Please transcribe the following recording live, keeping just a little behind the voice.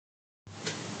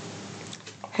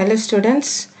Hello students,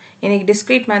 இன்னைக்கு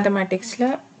discrete mathematicsல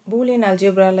Boolean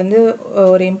Algebra லந்து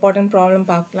ஒரு important problem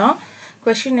பார்க்கலாம்.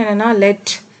 Question என்னன்னா let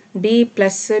b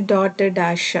plus dot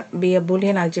dash be a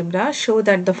Boolean Algebra. Show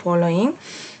that the following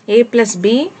a plus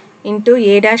b into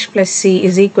a dash plus c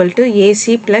is equal to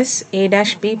ac plus a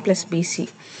dash b plus bc.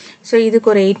 So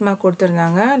இதுக்கு ஒரு 8 mark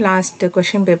கொடுத்திருந்தாங்க last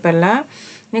question paperல.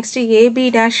 Next ab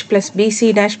dash plus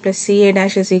bc dash plus ca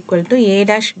dash is equal to a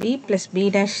dash b plus b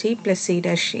dash c plus c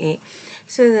dash a.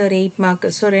 So இது ஒரு 8 mark.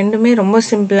 So ரெண்டுமே ரொம்ப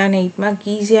சிம்பிளான 8 mark.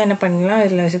 ஈஸியாக என்ன பண்ணலாம்,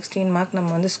 இதில் 16 mark நம்ம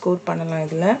வந்து ஸ்கோர் பண்ணலாம்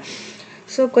இதில்.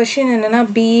 ஸோ கொஷின் என்னென்னா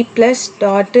b plus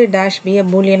dot dash b a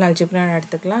Boolean algebra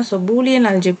எடுத்துக்கலாம். ஸோ Boolean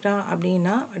algebra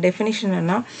அப்படின்னா டெஃபினிஷன்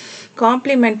என்ன,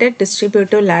 காம்ப்ளிமெண்டட்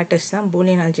டிஸ்ட்ரிபியூட்டிவ் லேட்டிஸ் தான்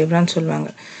Boolean algebraன்னு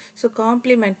சொல்லுவாங்க. ஸோ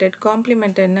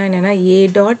காம்ப்ளிமெண்டட்னா என்னென்னா a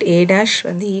dot a dash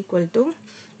வந்து equal to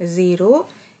 0,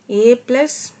 a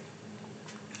plus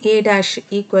a dash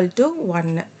equal to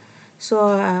 1. So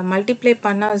multiply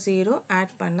பண்ணால் 0,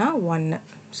 add பண்ணால் 1.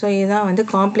 So இதுதான் வந்து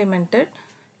காம்ப்ளிமெண்டட்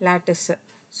லேட்டிஸு.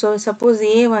 ஸோ சப்போஸ்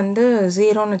a வந்து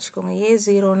 0ன்னு வச்சுக்கோங்க, a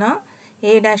 0னா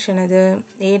a dash என்னது,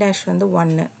 a dash வந்து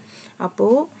 1.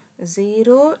 அப்போது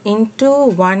 0 into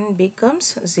 1 becomes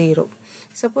 0.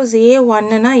 Suppose a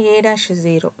 1னா a dash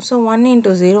 0. So 1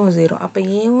 into 0 0. அப்போ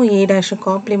aவும் a dash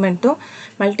காம்ப்ளிமெண்ட்டும்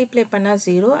மல்டிப்ளை பண்ணால்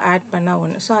 0, ஆட் பண்ணால்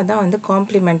 1. ஸோ அதான் வந்து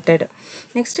காம்ப்ளிமெண்டட்.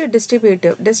 நெக்ஸ்ட்டு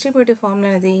டிஸ்ட்ரிபியூட்டிவ்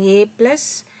ஃபார்முலா அது a plus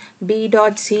b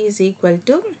dot c is equal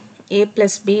to a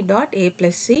plus b dot a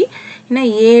plus c. ஏன்னா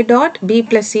a dot b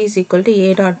plus c is equal to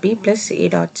a dot b plus a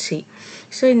dot c.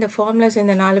 So இந்த formulas,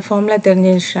 இந்த 4 formula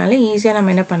தெரிஞ்சிச்சுனாலே ஈஸியாக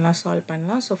நம்ம என்ன பண்ணலாம், solve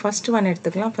பண்ணலாம். So first one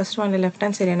எடுத்துக்கலாம். First ஒன்ல லெஃப்ட்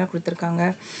ஹேண்ட் சைடு என்ன கொடுத்துருக்காங்க,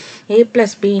 a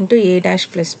plus b into a dash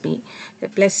plus b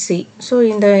plus c. So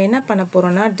இந்த என்ன பண்ண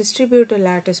போகிறோம்னா டிஸ்ட்ரிபியூட்டிவ்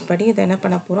லேட்டிஸ் படி இதை என்ன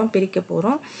பண்ண போகிறோம், பிரிக்க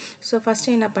போகிறோம். ஸோ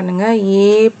ஃபஸ்ட்டு என்ன பண்ணுங்கள்,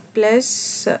 a plus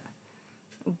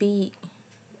b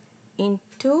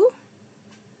into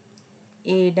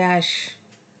a dash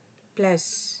plus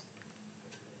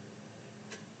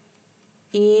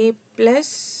a plus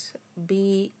b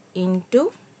into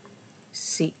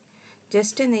c.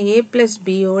 just இந்த a plus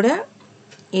b ஓட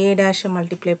a dash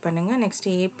மல்டிப்ளை பண்ணுங்க. நெக்ஸ்ட்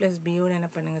a plus b ஓட என்ன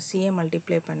பண்ணுங்க, c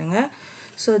மல்டிப்ளை பண்ணுங்க.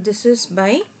 So this is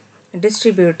by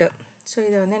distributive. So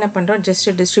இதை வந்து என்ன பண்ணுறோம், ஜஸ்ட்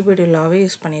டிஸ்ட்ரிபியூட்டிவ் லாவே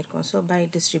யூஸ் பண்ணியிருக்கோம். So by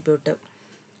distributive.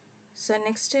 So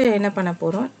next என்ன பண்ண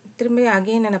போகிறோம், திரும்பி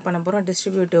அகெயின் என்ன பண்ண போகிறோம்,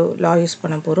 டிஸ்ட்ரிபியூட்டிவ் லா யூஸ்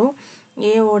பண்ண போகிறோம்.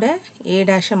 ஏவோட a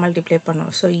dash மல்டிப்ளை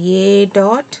பண்ணோம். So a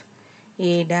dot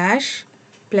a dash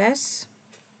plus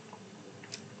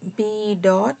b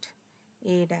dot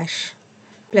a dash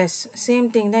plus same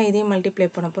thing தான் இதையும் மல்டிப்ளை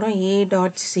பண்ண போகிறோம். a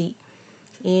dot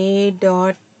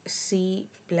c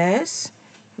plus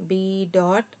b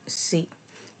dot c.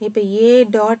 இப்போ a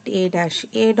dot a dash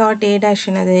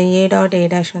என்னது, a dot a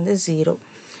dash வந்து 0.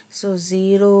 So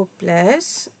 0 plus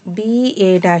b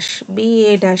a dash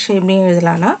எப்படி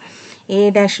எழுதலாம்னா a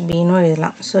dash bன்னு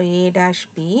எழுதலாம். So a dash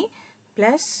b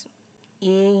plus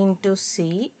a into c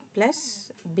plus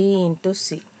b into c.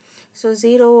 So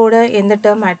 0ஓட எந்த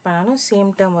term add பண்ணாலும் same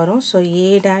term வரும். So a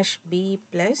dash b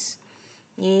plus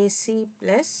ac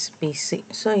plus bc.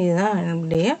 So இதுதான்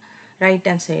நம்முடைய right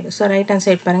hand side. So right hand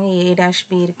side பாருங்கள், a dash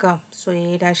b இருக்கா, so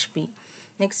a dash b.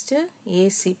 Next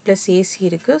ac plus ac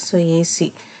இருக்குது, so ac.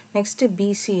 Next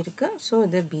bc இருக்குது, so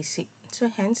இது bc. So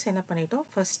hence என்ன பண்ணிட்டோம்,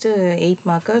 first 8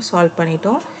 மார்க்கை சால்வ்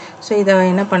பண்ணிட்டோம். ஸோ இதை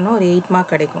என்ன பண்ணோம், ஒரு 8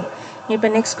 மார்க் கிடைக்கும். இப்போ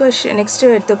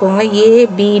நெக்ஸ்ட்டு எடுத்துக்கோங்க, a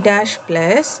b dash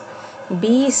plus b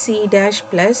c dash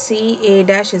plus c a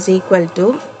dash is equal to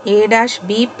a dash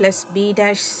b plus b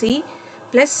dash c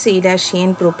plus c dash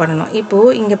aன்னு prove பண்ணணும்.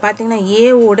 இப்போது இங்கே பார்த்தீங்கன்னா a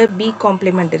ஓட b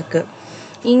காம்ப்ளிமெண்ட் இருக்குது,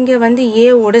 இங்கே வந்து a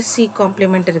ஓட c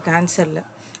காம்ப்ளிமெண்ட் இருக்குது ஆன்சரில்.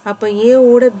 அப்போ a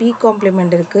ஓட b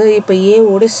காம்ப்ளிமெண்ட் இருக்குது, இப்போ a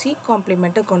ஓட c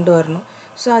காம்ப்ளிமெண்ட்டை கொண்டு வரணும்.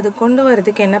 ஸோ அது கொண்டு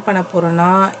வரதுக்கு என்ன பண்ண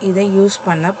போகிறோன்னா இதை யூஸ்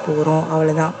பண்ண போகிறோம்,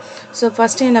 அவ்வளோதான். ஸோ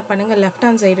ஃபஸ்ட்டு என்ன பண்ணுங்கள், லெஃப்ட்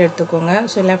ஹேண்ட் சைடு எடுத்துக்கோங்க.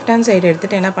 ஸோ லெஃப்ட் ஹேண்ட் சைடு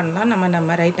எடுத்துகிட்டு என்ன பண்ணலாம்,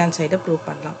 நம்ம ரைட் ஹேண்ட் சைடை ப்ரூவ்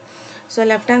பண்ணலாம். ஸோ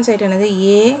லெஃப்ட் ஹேண்ட் சைடு என்னது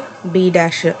a b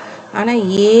டேஷு, ஆனால்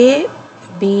a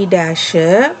b டேஷு,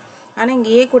 ஆனால்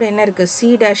இங்கே a கூட என்ன இருக்குது,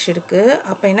 c டேஷ் இருக்குது.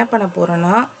 அப்போ என்ன பண்ண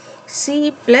போகிறோன்னா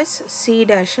c ப்ளஸ் c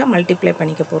டேஷை மல்டிப்ளை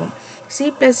பண்ணிக்க போகிறோம்.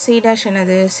 c ப்ளஸ் c டேஷ்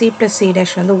என்னது, c ப்ளஸ் c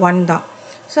டேஷ் வந்து 1 தான்.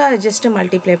 ஸோ அதை ஜஸ்ட்டு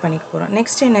மல்டிப்ளை பண்ணிக்க போகிறோம்.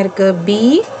 நெக்ஸ்ட் என்ன இருக்குது, b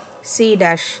c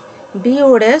டேஷ்,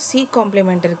 பியோட c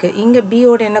காம்ப்ளிமெண்ட் இருக்குது, இங்கே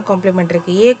பியோட என்ன காம்ப்ளிமெண்ட்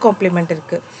இருக்குது, a காம்ப்ளிமெண்ட்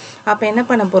இருக்குது. அப்போ என்ன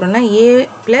பண்ண போகிறோம்னா a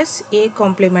ப்ளஸ் a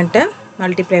காம்ப்ளிமெண்ட்டை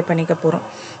மல்டிப்ளை பண்ணிக்க போகிறோம்.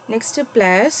 Next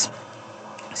plus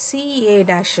c a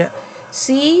dash,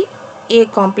 c a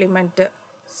compliment,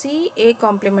 c a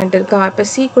complement இருக்கா. அப்போ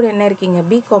c கூட என்ன இருக்கீங்க,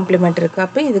 b காம்ப்ளிமெண்ட் இருக்குது.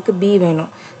 அப்போ இதுக்கு b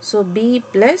வேணும். So b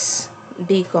plus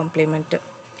d compliment.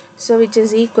 So which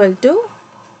is equal to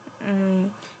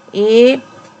a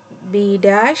b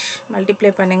dash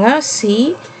multiply பண்ணுங்க c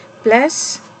plus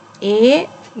a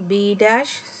b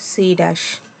dash c dash.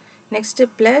 Next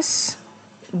plus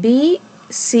b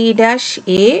c dash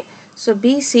a. So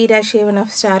b c dash a one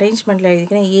first arrangement la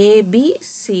a b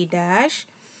c dash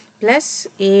plus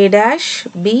a dash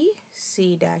b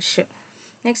c dash.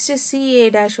 Next c a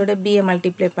dash oda b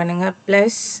multiply பண்ணுங்க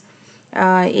plus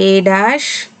a dash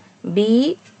b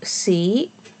c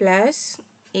plus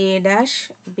a dash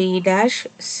b dash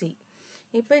c.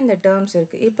 இப்போ இந்த terms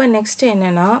இருக்கு. இப்போ next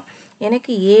என்னன்னா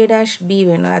எனக்கு a dash b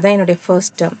வேணும். அதான் என்னோட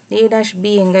first term. a dash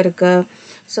b எங்க இருக்கு?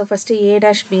 So first a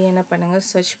dash b என்ன பண்ணுங்க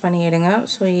search பண்ணிடுங்க.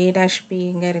 So a dash b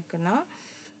எங்க இருக்குன்னா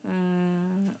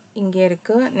இங்க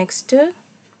இருக்கு. next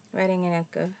வேற எங்க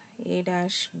இருக்கு? a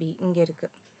dash b இங்க இருக்கு.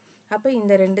 அப்ப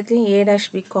இந்த ரெண்டுத்துலயும் a dash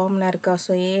b காமனா இருக்கா?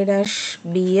 So a dash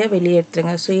b வெளிய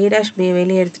எடுத்துருங்க. So a dash b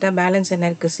வெளிய எடுத்துட்டா பேலன்ஸ்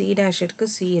என்ன இருக்கு? c dash இருக்கு,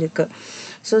 c இருக்கு.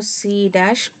 So c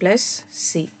dash plus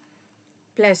c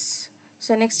plus.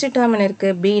 So next term என்ன இருக்கு?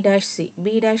 b dash c.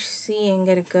 b dash c எங்க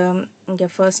இருக்கு? இங்க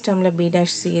first termல b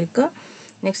dash c இருக்கு.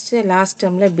 next last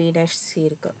termல b dash c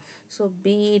இருக்கு. So b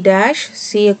dash c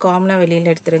காமனா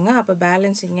வெளியில எடுத்துருங்க. அப்ப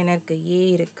பேலன்ஸ் இங்க என்ன இருக்கு? a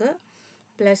இருக்கு.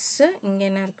 plus இங்க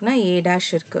என்ன இருக்குன்னா a dash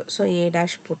இருக்கு. So a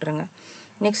dash போட்டுருங்க.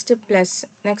 next plus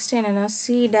next என்னன்னா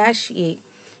c dash a.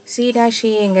 c dash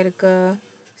a எங்க இருக்கு?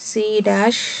 c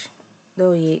dash தோ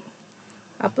a.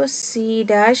 அப்போ c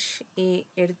dash a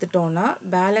எடுத்துட்டோம்னா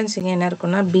பேலன்ஸ் இங்க என்ன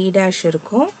இருக்குன்னா b dash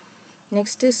இருக்கும்.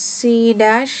 next c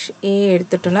dash a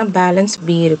எடுத்துட்டோம்னா பேலன்ஸ்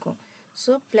b இருக்கும்.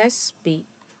 So plus b.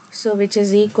 So which is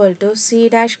equal to c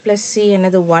dash plus c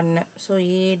என்னது 1. So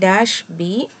a dash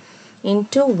b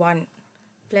into 1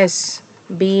 plus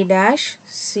b dash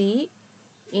c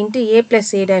into a plus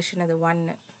a dash another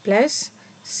 1 plus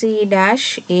c dash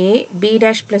a b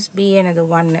dash plus b another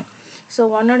 1. So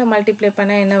 1 oda multiply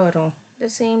பண்ணா என்ன வரும்? The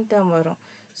same term வரும்.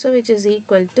 So which is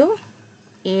equal to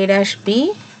a dash b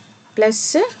plus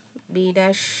b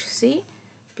dash c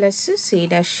plus c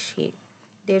dash a.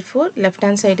 Therefore left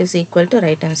hand side is equal to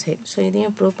right hand side. So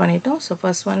இதையும் prove பண்ணிட்டோம். So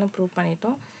first one prove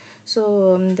பண்ணிட்டோம். So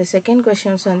the second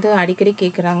questions வந்து அடிக்கடி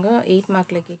கேக்குறாங்க, 8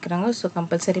 markல கேக்குறாங்க. So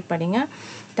compulsory படிங்க.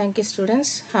 Thank you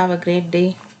students. Have a great day.